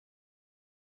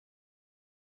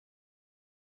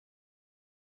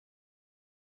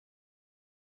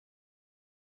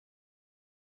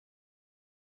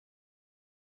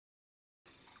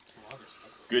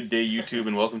Good day, YouTube,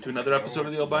 and welcome to another episode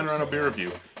of the Albino Rhino beer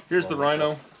review. Here's the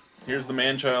Rhino, here's the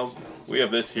Manchild. We have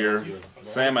this here,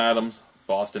 Sam Adams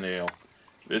Boston Ale.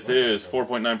 This is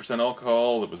 4.9%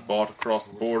 alcohol. It was bought across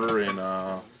the border in,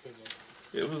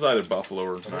 it was either Buffalo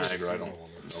or Niagara, I don't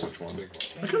know which one.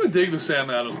 I kind of dig the Sam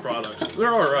Adams products.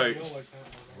 They're alright.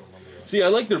 See, I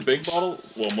like their big bottle,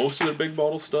 well, most of their big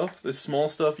bottle stuff. This small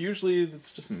stuff, usually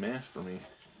it's just meh for me.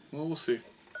 Well, we'll see.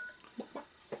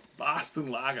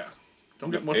 Boston Lager. Don't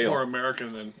get much Ale. more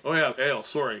American than... Oh yeah, ale,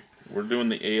 sorry. We're doing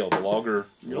the ale, the lager.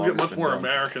 You don't get much more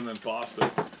American than Boston.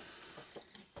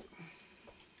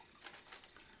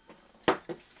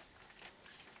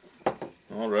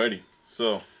 Alrighty,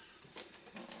 so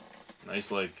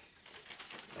nice, like,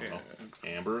 I don't know,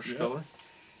 amberish color.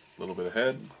 A little bit of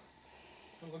head.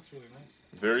 That looks really nice.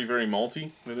 Very, very malty.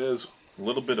 It is. A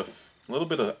little bit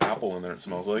of apple in there. It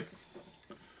smells like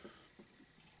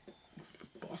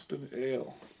Boston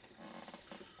ale.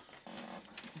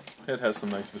 Head has some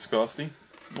nice viscosity.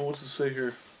 Well, what's it say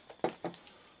here?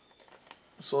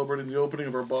 Celebrating the opening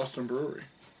of our Boston brewery.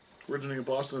 Originating in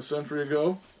Boston a century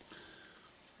ago.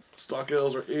 Stock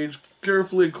ales are aged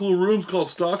carefully in cool rooms called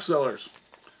stock cellars.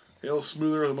 Ale is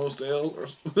smoother than most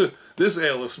ales. This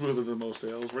ale is smoother than most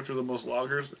ales, richer than most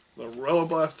lagers. The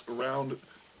robust, round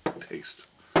taste.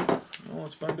 well,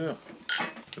 let's find out.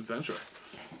 Adventure.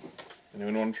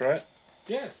 Anyone want to try it?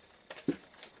 Yes.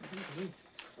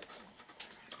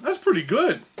 That's pretty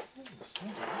good.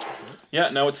 Yeah,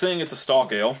 now it's saying it's a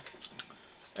stock ale,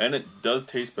 and it does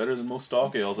taste better than most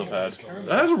stock ales I've had.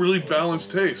 That has a really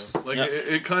balanced taste. Like Yeah.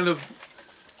 it kind of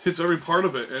hits every part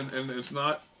of it, and it's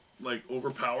not like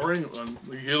overpowering.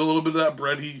 You get a little bit of that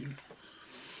bready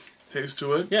taste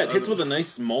to it. Yeah, it hits with a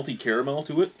nice malty caramel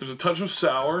to it. There's a touch of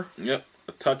sour. Yep,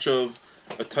 a touch of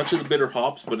the bitter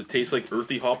hops, but it tastes like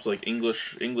earthy hops, like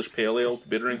English pale ale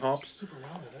bittering hops,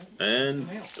 and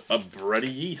a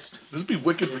bready yeast. This would be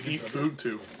wicked to eat food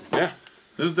too. Yeah.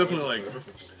 This is definitely like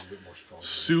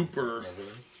soup or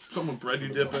something with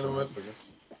bready dip into it.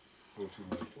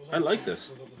 I like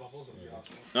this.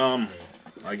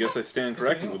 I guess I stand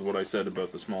corrected with what I said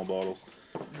about the small bottles.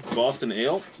 Boston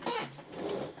Ale,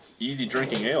 easy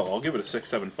drinking ale. I'll give it a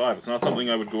 6.75. It's not something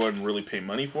I would go out and really pay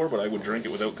money for, but I would drink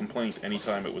it without complaint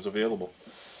anytime it was available.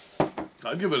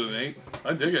 I'd give it an 8.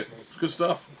 I dig it. It's good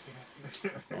stuff.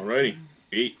 Alrighty,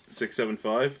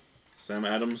 6.75. Sam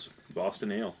Adams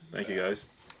Boston Ale. Thank you guys.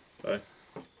 Bye.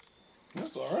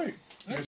 That's all right.